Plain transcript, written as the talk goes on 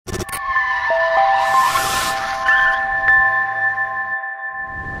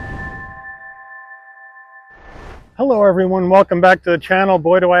Hello everyone, welcome back to the channel.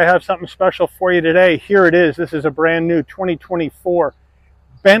 Boy, do I have something special for you today. Here it is. This is a brand new 2024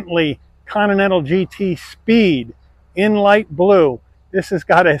 Bentley Continental GT Speed in light blue. This has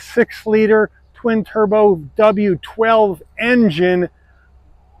got a 6-liter twin turbo W12 engine,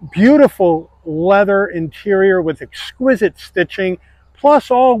 beautiful leather interior with exquisite stitching,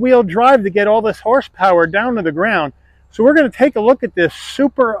 plus all-wheel drive to get all this horsepower down to the ground. So we're going to take a look at this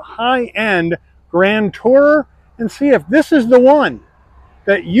super high-end Grand Tourer and see if this is the one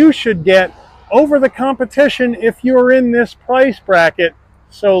that you should get over the competition if you're in this price bracket.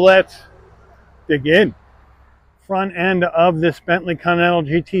 So let's dig in. Front end of this Bentley Continental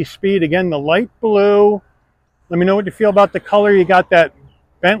GT Speed, again, the light blue. Let me know what you feel about the color. You got that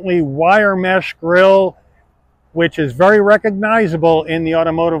Bentley wire mesh grille, which is very recognizable in the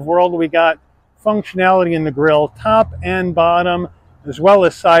automotive world. We got functionality in the grille, top and bottom, as well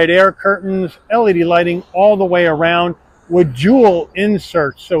as side air curtains, LED lighting all the way around with jewel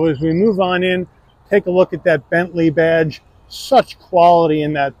inserts. So as we move on in, take a look at that Bentley badge. Such quality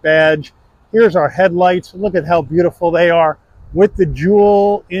in that badge. Here's our headlights. Look at how beautiful they are with the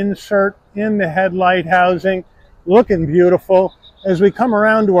jewel insert in the headlight housing. Looking beautiful. As we come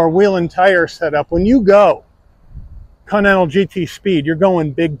around to our wheel and tire setup, when you go Continental GT Speed, you're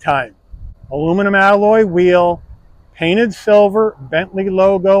going big time. Aluminum alloy wheel, painted silver, Bentley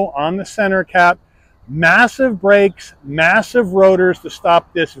logo on the center cap, massive brakes, massive rotors to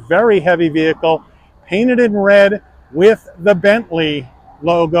stop this very heavy vehicle, painted in red with the Bentley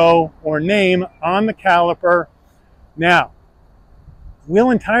logo or name on the caliper. Now,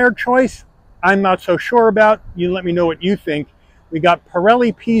 wheel and tire choice, I'm not so sure about. You let me know what you think. We got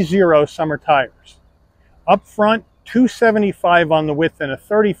Pirelli P0 summer tires. Up front, 275 on the width and a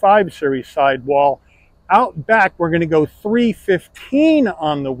 35 series sidewall. Out back, we're going to go 315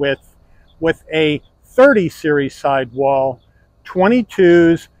 on the width with a 30 series sidewall,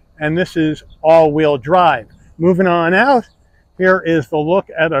 22s, and this is all-wheel drive. Moving on out, here is the look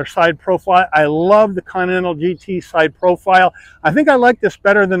at our side profile. I love the Continental GT side profile. I think I like this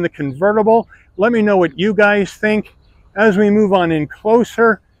better than the convertible. Let me know what you guys think. As we move on in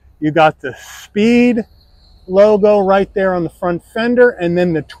closer, you got the Speed logo right there on the front fender, and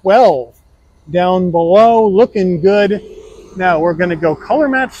then the 12 down below, looking good. Now we're going to go color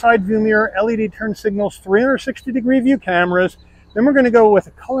match side view mirror, LED turn signals, 360-degree view cameras. Then we're going to go with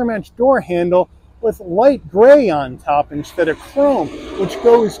a color match door handle with light gray on top instead of chrome, which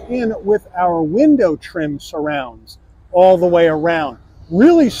goes in with our window trim surrounds all the way around.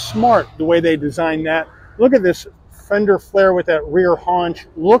 Really smart the way they designed that. Look at this fender flare with that rear haunch,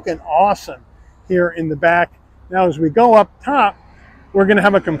 looking awesome here in the back. Now as we go up top, we're going to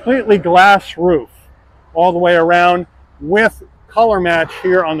have a completely glass roof all the way around with color match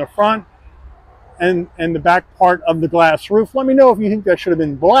here on the front and the back part of the glass roof. Let me know if you think that should have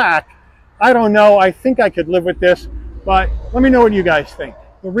been black. I don't know. I think I could live with this, but let me know what you guys think.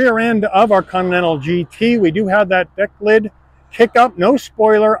 The rear end of our Continental GT, we do have that deck lid kick up, no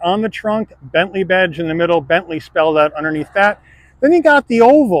spoiler on the trunk, Bentley badge in the middle, Bentley spelled out underneath that. Then you got the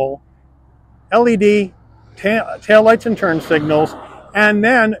oval LED tail lights and turn signals, and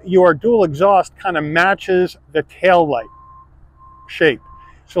then your dual exhaust kind of matches the tail light shape.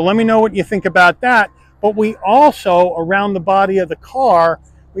 So let me know what you think about that. But we also, around the body of the car,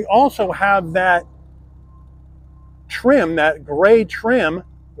 we also have that trim, that gray trim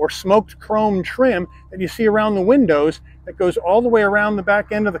or smoked chrome trim that you see around the windows that goes all the way around the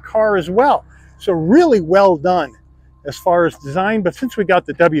back end of the car as well. So really well done as far as design. But since we got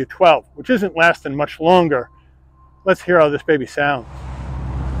the W12, which isn't lasting much longer, let's hear how this baby sounds.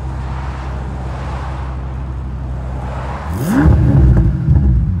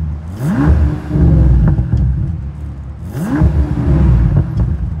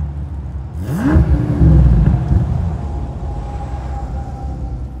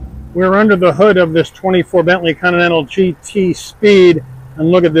 We're under the hood of this 24 Bentley Continental GT Speed,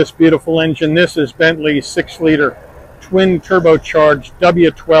 and look at this beautiful engine. This is Bentley's 6-liter twin turbocharged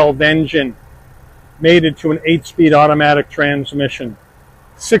W12 engine, mated to an 8-speed automatic transmission,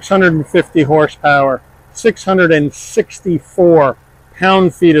 650 horsepower, 664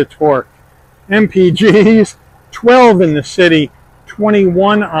 pound-feet of torque, MPGs, 12 in the city,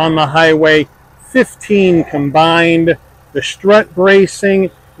 21 on the highway, 15 combined. The strut bracing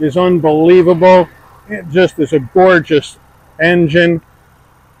is unbelievable. It just is a gorgeous engine.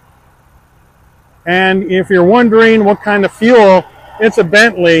 And if you're wondering what kind of fuel, it's a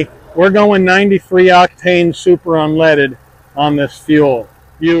Bentley. We're going 93 octane super unleaded on this fuel.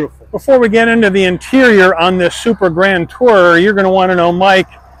 Beautiful. Before we get into the interior on this Super Grand Tourer, you're going to want to know, Mike,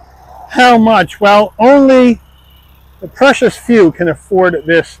 how much? Well, only The precious few can afford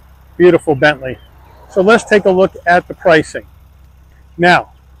this beautiful Bentley. So let's take a look at the pricing.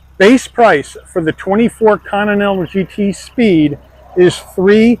 Now, base price for the 24 Continental GT Speed is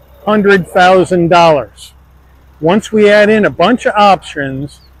 $300,000. Once we add in a bunch of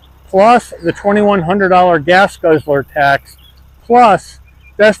options, plus the $2,100 gas guzzler tax, plus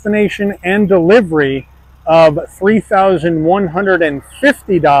destination and delivery of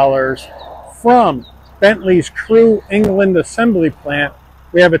 $3,150 from Bentley's Crewe, England assembly plant,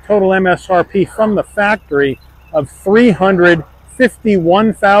 we have a total MSRP from the factory of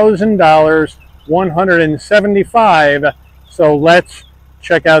 $351,175. So let's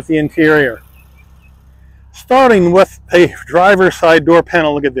check out the interior. Starting with a driver's side door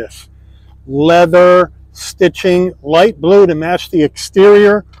panel, look at this. Leather stitching, light blue to match the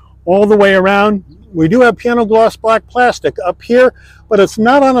exterior all the way around. We do have piano gloss black plastic up here, but it's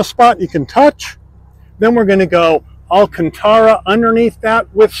not on a spot you can touch. Then we're going to go Alcantara underneath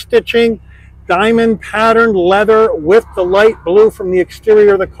that with stitching, diamond patterned leather with the light blue from the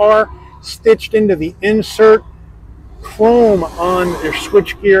exterior of the car stitched into the insert, chrome on your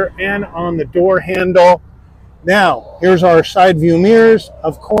switchgear and on the door handle. Now, here's our side view mirrors.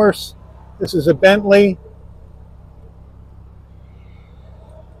 Of course, this is a Bentley.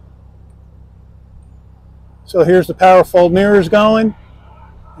 So here's the power fold mirrors going,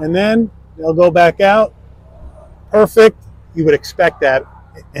 and then they'll go back out. Perfect. You would expect that,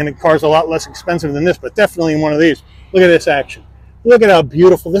 and the car's a lot less expensive than this, but definitely in one of these. Look at this action. Look at how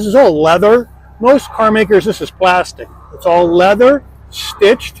beautiful. This is all leather. Most car makers, this is plastic. It's all leather,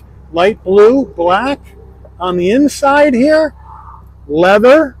 stitched, light blue, black. On the inside here,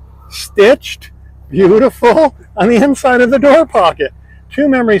 leather, stitched, beautiful. On the inside of the door pocket. 2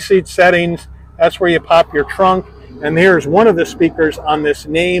 memory seat settings. That's where you pop your trunk. And here's one of the speakers on this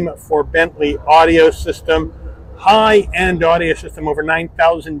name for Bentley audio system. High-end audio system, over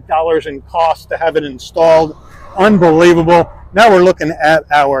 $9,000 in cost to have it installed. Unbelievable. Now we're looking at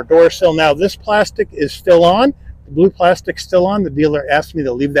our door sill. Now this plastic is still on. The blue plastic's still on. The dealer asked me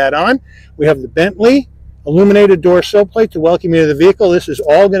to leave that on. We have the Bentley illuminated door sill plate to welcome you to the vehicle. This is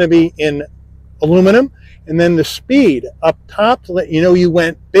all going to be in aluminum. And then the Speed up top to let you know you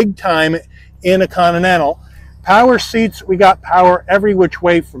went big time in a Continental. Power seats, we got power every which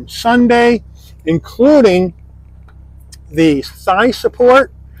way from Sunday, including the thigh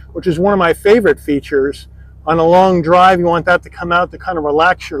support, which is one of my favorite features. On a long drive, you want that to come out to kind of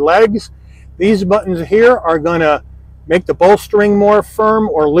relax your legs. These buttons here are going to make the bolstering more firm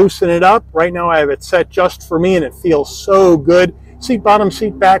or loosen it up. Right now I have it set just for me and it feels so good. Seat bottom,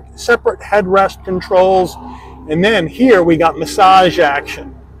 seat back, separate headrest controls. And then here we got massage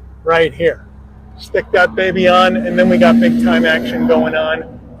action right here. Stick that baby on, and then we got big time action going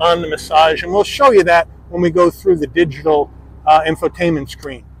on the massage. And we'll show you that when we go through the digital infotainment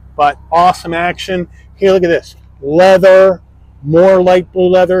screen. But awesome action. Here, look at this. Leather, more light blue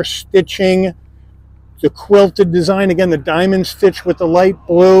leather, stitching, the quilted design. Again, the diamond stitch with the light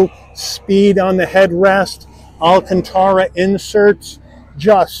blue, Speed on the headrest, Alcantara inserts.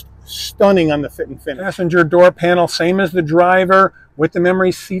 Just stunning on the fit and finish. Passenger door panel, same as the driver, with the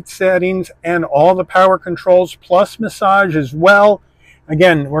memory seat settings and all the power controls, plus massage as well.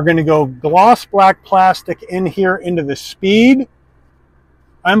 Again, we're going to go gloss black plastic in here into the Speed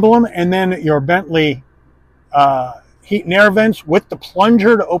emblem, and then your Bentley heat and air vents with the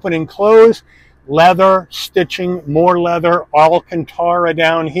plunger to open and close. Leather, stitching, more leather, Alcantara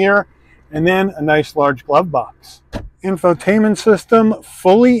down here, and then a nice large glove box. Infotainment system,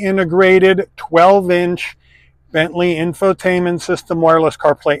 fully integrated 12-inch Bentley infotainment system, wireless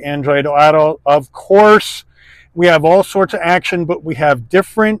CarPlay, Android Auto. Of course, we have all sorts of action, but we have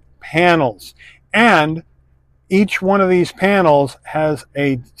different panels. And each one of these panels has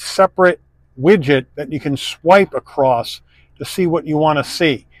a separate widget that you can swipe across to see what you want to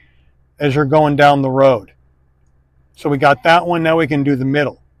see as you're going down the road. So we got that one. Now we can do the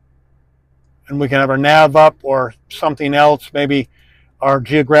middle. And we can have our nav up or something else, maybe our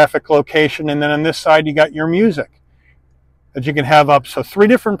geographic location. And then on this side, you got your music that you can have up. So 3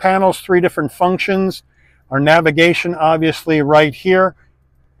 different panels, 3 different functions. Our navigation, obviously, right here.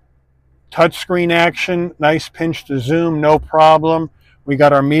 Touchscreen action, nice pinch to zoom, no problem. We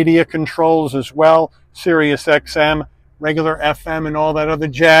got our media controls as well. Sirius XM, regular FM, and all that other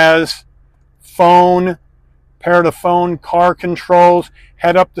jazz. Phone, pair to phone, car controls,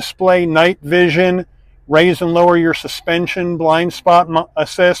 head-up display, night vision, raise and lower your suspension, blind spot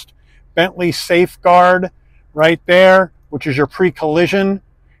assist, Bentley Safeguard right there, which is your pre-collision.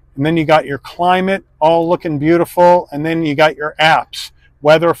 And then you got your climate, all looking beautiful. And then you got your apps,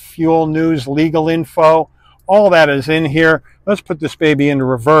 weather, fuel, news, legal info, All that is in here. Let's put this baby into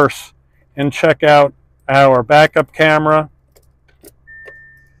reverse and check out our backup camera.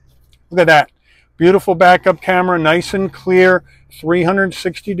 Look at that. Beautiful backup camera, nice and clear,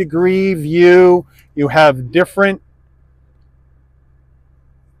 360-degree view. You have different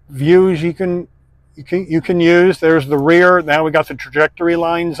views you can use. There's the rear. Now we got the trajectory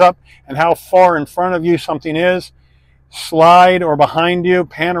lines up and how far in front of you something is. Slide or behind you,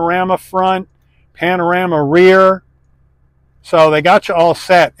 panorama front, panorama rear. So they got you all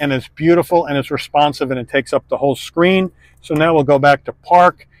set, and it's beautiful and it's responsive and it takes up the whole screen. So now we'll go back to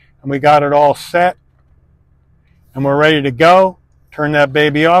park and we got it all set and we're ready to go. Turn that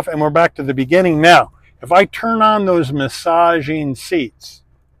baby off and we're back to the beginning. Now, if I turn on those massaging seats,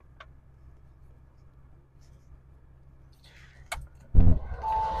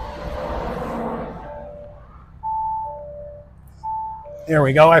 there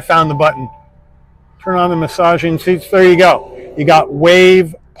we go. I found the button. Turn on the massaging seats. There you go. You got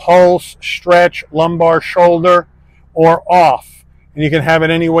wave, pulse, stretch, lumbar, shoulder, or off. And you can have it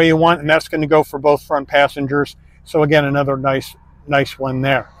any way you want, and that's going to go for both front passengers. So again, another nice one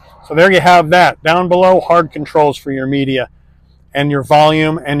there. So there you have that. Down below, hard controls for your media and your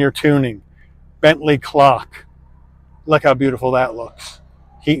volume and your tuning. Bentley clock. Look how beautiful that looks.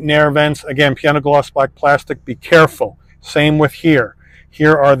 Heat and air vents. Again, piano gloss black plastic. Be careful. Same with here.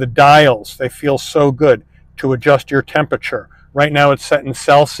 Here are the dials. They feel so good to adjust your temperature. Right now it's set in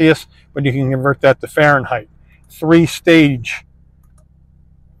Celsius, but you can convert that to Fahrenheit. 3-stage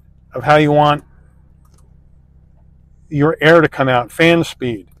of how you want your air to come out. Fan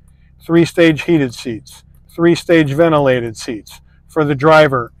speed. 3-stage heated seats. 3-stage ventilated seats for the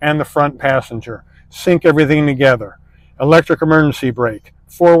driver and the front passenger. Sync everything together. Electric emergency brake.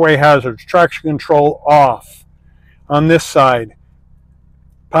 4-way hazards. Traction control off. On this side,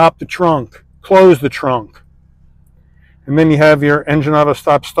 pop the trunk, close the trunk. And then you have your engine auto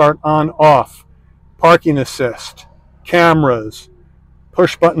stop start on off. Parking assist, cameras,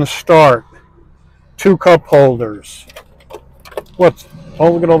 push button start, 2 cup holders.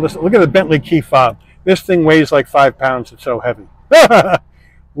 Oh, look at all this. Look at the Bentley key fob. This thing weighs like 5 pounds. It's so heavy.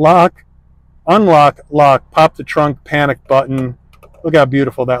 Lock, unlock, lock, pop the trunk, panic button. Look how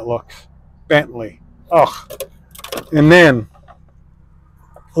beautiful that looks. Bentley. Oh. And then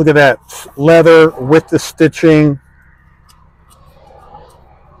look at that, leather with the stitching.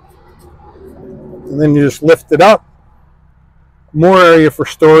 And then you just lift it up. More area for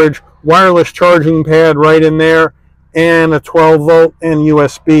storage. Wireless charging pad right in there. And a 12-volt and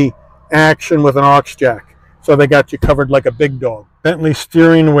USB action with an aux jack. So they got you covered like a big dog. Bentley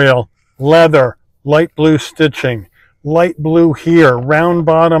steering wheel, leather, light blue stitching. Light blue here, round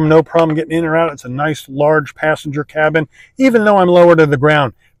bottom, no problem getting in or out. It's a nice large passenger cabin, even though I'm lower to the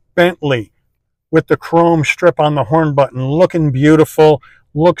ground. Bentley with the chrome strip on the horn button, looking beautiful,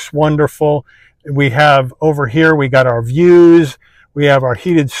 looks wonderful. We have over here, we got our views. We have our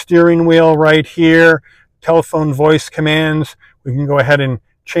heated steering wheel right here, telephone voice commands. We can go ahead and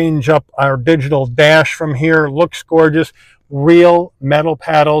change up our digital dash from here. Looks gorgeous. Real metal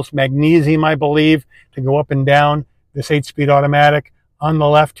paddles, magnesium, I believe, to go up and down. This 8-speed automatic. On the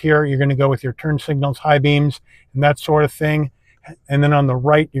left here, you're going to go with your turn signals, high beams, and that sort of thing. And then on the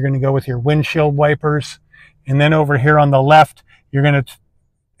right, you're going to go with your windshield wipers. And then over here on the left, you're going to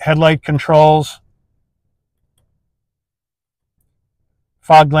headlight controls,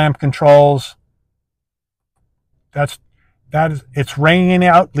 fog lamp controls. It's raining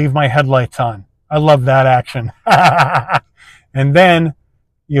out, leave my headlights on. I love that action. And then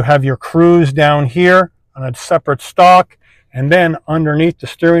you have your cruise down here on a separate stalk, and then underneath the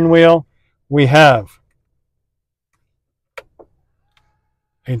steering wheel we have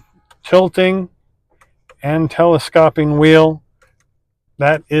a tilting and telescoping wheel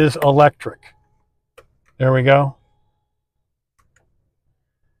that is electric. There we go.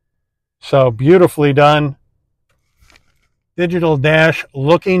 So beautifully done. Digital dash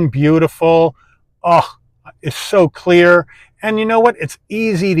looking beautiful. Oh, it's so clear. And you know what? It's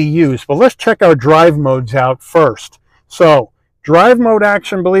easy to use. But let's check our drive modes out first. So drive mode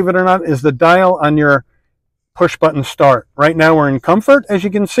action, believe it or not, is the dial on your push button start. Right now we're in comfort, as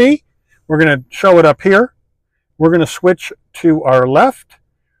you can see. We're going to show it up here. We're going to switch to our left.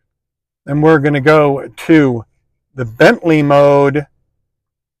 And we're going to go to the Bentley mode.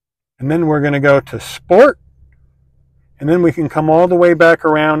 And then we're going to go to sport. And then we can come all the way back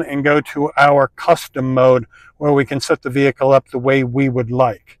around and go to our custom mode where we can set the vehicle up the way we would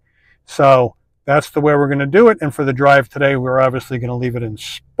like. So that's the way we're going to do it. And for the drive today, we're obviously going to leave it in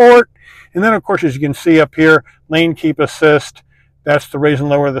sport. And then, of course, as you can see up here, lane keep assist. That's to raise and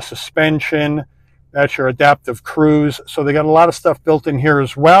lower the suspension. That's your adaptive cruise. So they got a lot of stuff built in here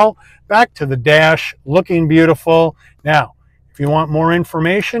as well. Back to the dash, looking beautiful. Now, if you want more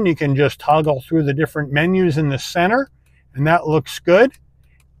information, you can just toggle through the different menus in the center, and that looks good.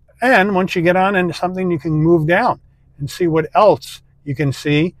 And once you get on into something, you can move down and see what else you can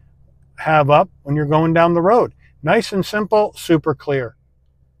have up when you're going down the road. Nice and simple, super clear.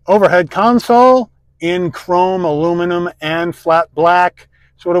 Overhead console in chrome, aluminum, and flat black.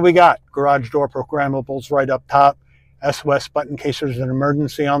 So what do we got? Garage door programmables right up top. SOS button in case there's an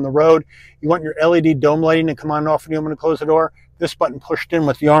emergency on the road. You want your LED dome lighting to come on and off when you want to close the door. This button pushed in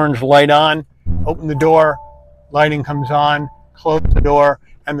with the orange light on. Open the door, lighting comes on, close the door,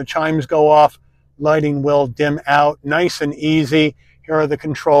 and the chimes go off. Lighting will dim out. Nice and easy. Here are the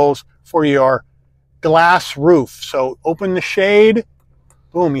controls for your glass roof. So open the shade,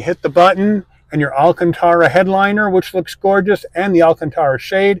 boom, you hit the button, and your Alcantara headliner, which looks gorgeous, and the Alcantara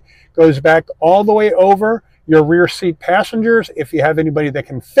shade goes back all the way over your rear seat passengers if you have anybody that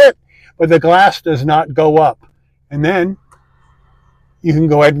can fit, but the glass does not go up. And then you can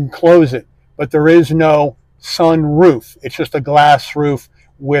go ahead and close it, but there is no sun roof. It's just a glass roof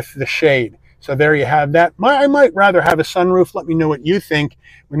with the shade. So there you have that. I might rather have a sunroof. Let me know what you think.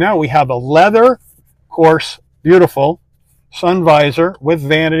 But now we have a leather, of course, beautiful sun visor with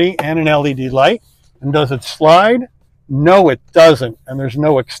vanity and an LED light. And does it slide? No, it doesn't. And there's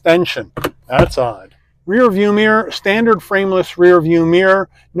no extension. That's odd. Rear view mirror, standard frameless rear view mirror.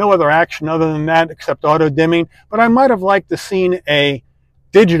 No other action other than that except auto dimming. But I might have liked to seen a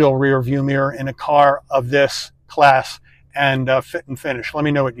digital rear view mirror in a car of this class and fit and finish. Let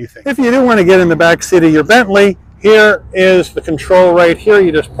me know what you think. If you do want to get in the back seat of your Bentley, here is the control right here.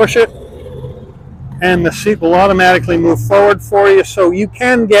 You just push it and the seat will automatically move forward for you so you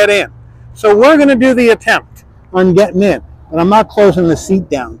can get in. So we're going to do the attempt on getting in, but I'm not closing the seat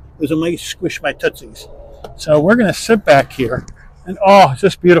down because it might squish my tootsies. So we're going to sit back here and oh, it's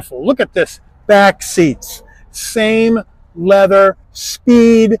just beautiful. Look at this back seats. Same leather,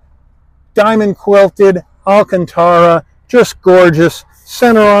 speed, diamond quilted, Alcantara, just gorgeous.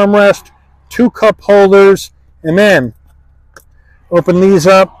 Center armrest, 2 cup holders, and then open these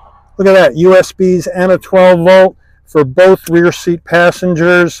up. Look at that, USBs and a 12 volt for both rear seat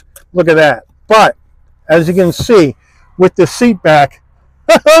passengers. Look at that. But as you can see, with the seat back,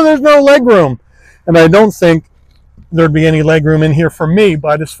 there's no leg room. And I don't think there'd be any leg room in here for me,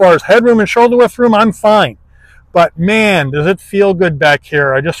 but as far as headroom and shoulder width room, I'm fine. But man, does it feel good back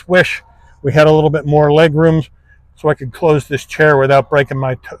here. I just wish we had a little bit more leg room so I could close this chair without breaking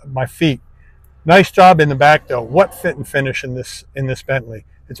my feet. Nice job in the back though. What fit and finish in this Bentley.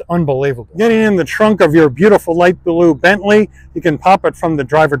 It's unbelievable. Getting in the trunk of your beautiful light blue Bentley, you can pop it from the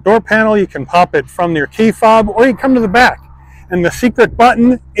driver door panel, you can pop it from your key fob, or you come to the back. And the secret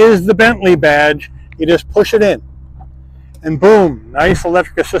button is the Bentley badge. You just push it in. And boom, nice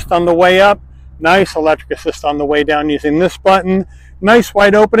electric assist on the way up, nice electric assist on the way down using this button. Nice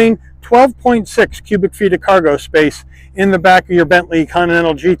wide opening, 12.6 cubic feet of cargo space in the back of your Bentley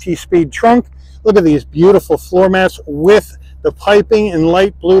Continental GT Speed trunk. Look at these beautiful floor mats with the piping in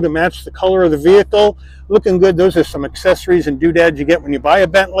light blue to match the color of the vehicle. Looking good. Those are some accessories and doodads you get when you buy a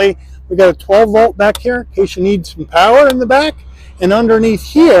Bentley. We got a 12 volt back here in case you need some power in the back. And underneath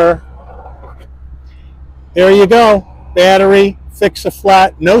here, there you go. Battery, fix a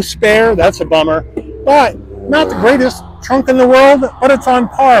flat, no spare. That's a bummer. But not the greatest trunk in the world, but it's on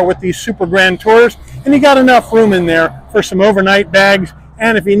par with these Super Grand Tours. And you got enough room in there for some overnight bags.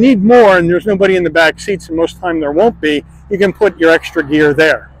 And if you need more and there's nobody in the back seats, and most of the time there won't be, you can put your extra gear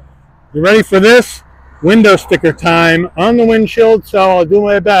there. You ready for this? Window sticker time on the windshield, so I'll do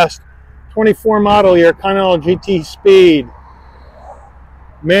my best. 24 model year, Continental GT Speed.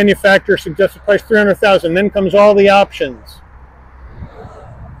 Manufacturer suggested price $300,000. Then comes all the options.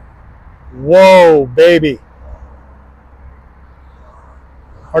 Whoa, baby.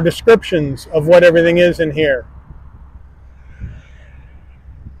 Our descriptions of what everything is in here.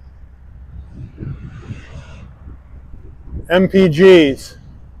 MPGs.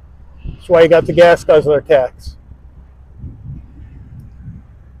 That's why you got the gas guzzler tax.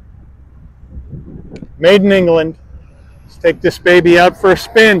 Made in England. Let's take this baby out for a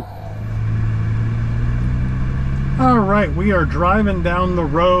spin. All right, we are driving down the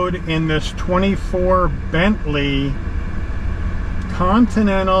road in this 24 Bentley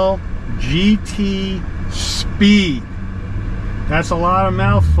Continental GT Speed. That's a lot of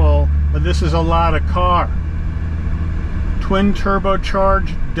mouthful, but this is a lot of car. Twin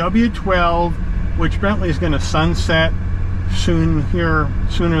turbocharged W12, which Bentley is going to sunset soon here,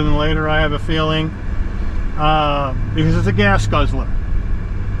 sooner than later, I have a feeling, because it's a gas guzzler.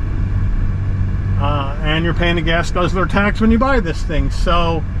 and you're paying a gas guzzler tax when you buy this thing.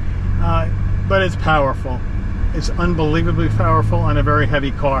 So, but it's powerful. It's unbelievably powerful on a very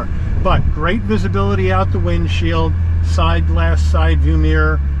heavy car. But great visibility out the windshield, side glass, side view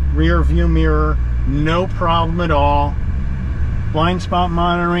mirror, rear view mirror, no problem at all. Blind spot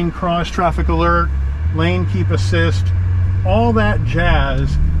monitoring, cross traffic alert, lane keep assist, all that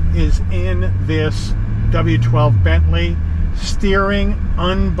jazz is in this W12 Bentley. Steering,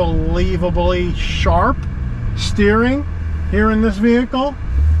 unbelievably sharp steering here in this vehicle,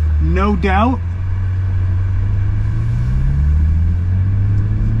 no doubt.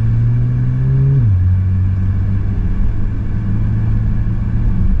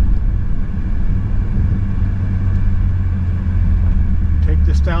 Take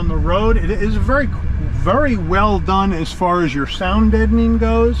this down the road. It is very well done as far as your sound deadening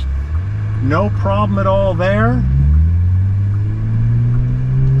goes. No problem at all there.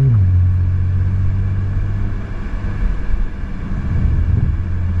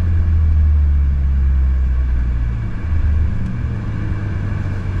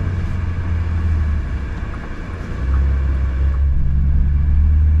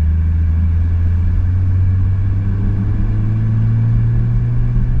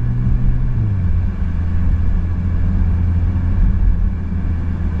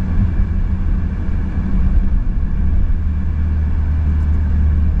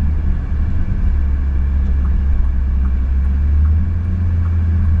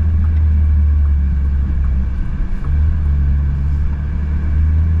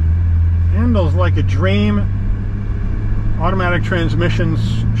 Handles like a dream. Automatic transmission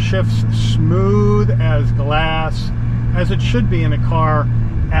shifts smooth as glass, as it should be in a car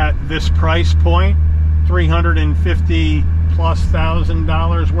at this price point.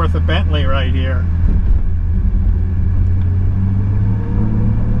 $350,000+ worth of Bentley right here.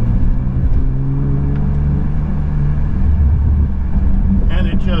 And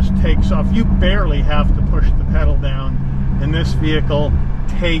it just takes off. You barely have to push the pedal down, and this vehicle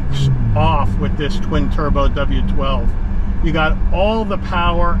takes off with this twin turbo W12. You got all the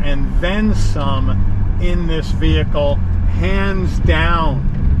power and then some in this vehicle, hands down.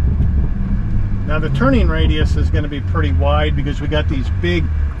 Now the turning radius is going to be pretty wide because we got these big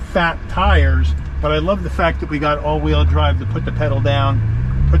fat tires, but I love the fact that we got all-wheel drive to put the pedal down,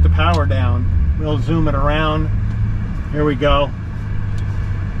 put the power down. We'll zoom it around. Here we go.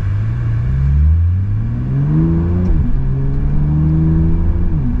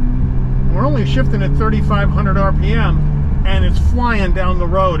 We're only shifting at 3,500 RPM, and it's flying down the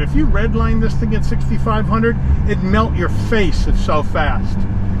road. If you redline this thing at 6,500, it'd melt your face, it's so fast.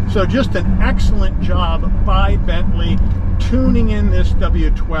 So just an excellent job by Bentley tuning in this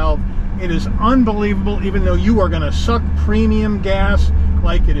W12. It is unbelievable, even though you are going to suck premium gas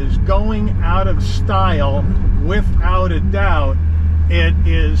like it is going out of style, without a doubt. It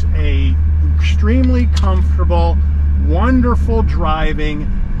is a extremely comfortable, wonderful driving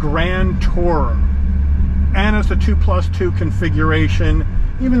Grand Tourer, and it's a 2+2 configuration.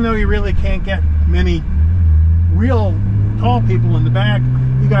 Even though you really can't get many real tall people in the back,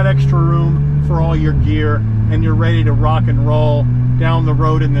 you got extra room for all your gear, and you're ready to rock and roll down the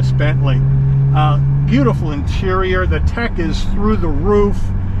road in this Bentley. Beautiful interior. The tech is through the roof,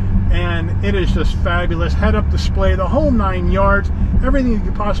 and it is just fabulous. Head-up display, the whole 9 yards. Everything you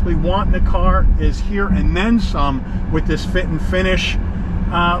could possibly want in a car is here, and then some with this fit and finish.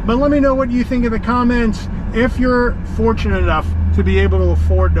 But let me know what you think in the comments. If you're fortunate enough to be able to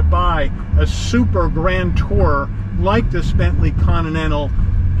afford to buy a super Grand Tourer like this Bentley Continental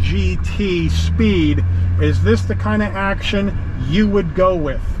GT Speed, is this the kind of action you would go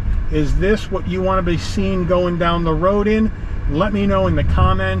with? Is this what you want to be seen going down the road in? Let me know in the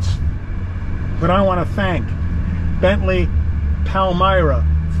comments. But I want to thank Bentley Palmyra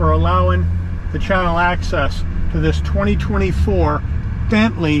for allowing the channel access to this 2024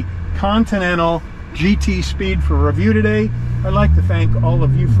 Bentley Continental GT Speed for review today. I'd like to thank all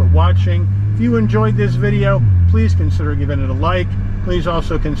of you for watching. If you enjoyed this video, please consider giving it a like. Please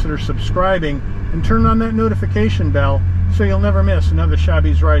also consider subscribing and turn on that notification bell so you'll never miss another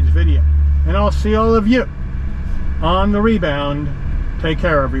Shabby's Rides video. And I'll see all of you on the rebound. Take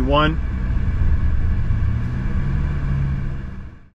care, everyone.